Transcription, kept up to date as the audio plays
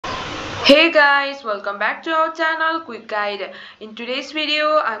Hey guys, welcome back to our channel Quick Guide. In today's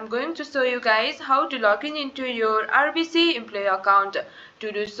video, I'm going to show you guys how to log in into your RBC employee account.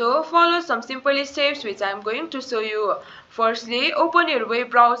 To do so, follow some simple steps which I'm going to show you. Firstly, open your web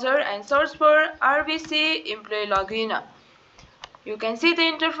browser and search for RBC employee login. You can see the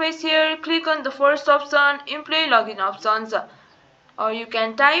interface here. Click on the first option, employee login options, or you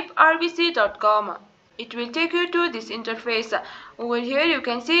can type rbc.com. It will take you to this interface. Over here you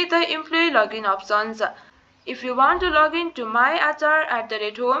can see the employee login options. If you want to log in to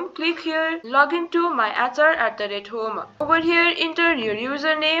myhr@home, click here login to myhr@home. Over here enter your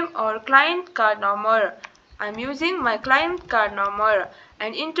username or client card number. I'm using my client card number,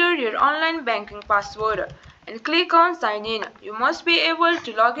 and enter your online banking password and click on sign in. You must be able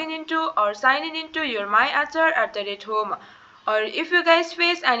to log in into or sign in into your myhr@home. Or if you guys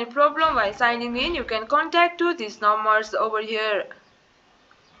face any problem while signing in, you can contact to these numbers over here.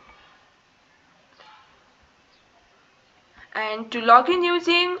 And to log in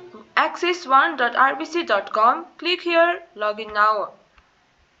using access1.rbc.com, click here login now.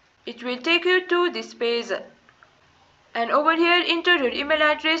 It will take you to this page. And over here enter your email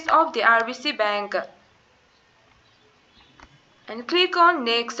address of the RBC bank. And click on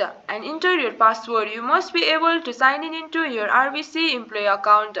next and enter your password. You must be able to sign in into your RBC employee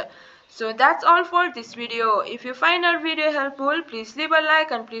account. So that's all for this video. If you find our video helpful, please leave a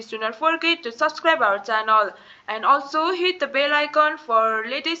like and please do not forget to subscribe our channel. And also hit the bell icon for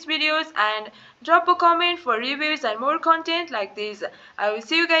latest videos and drop a comment for reviews and more content like this. I will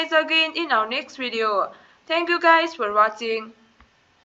see you guys again in our next video. Thank you guys for watching.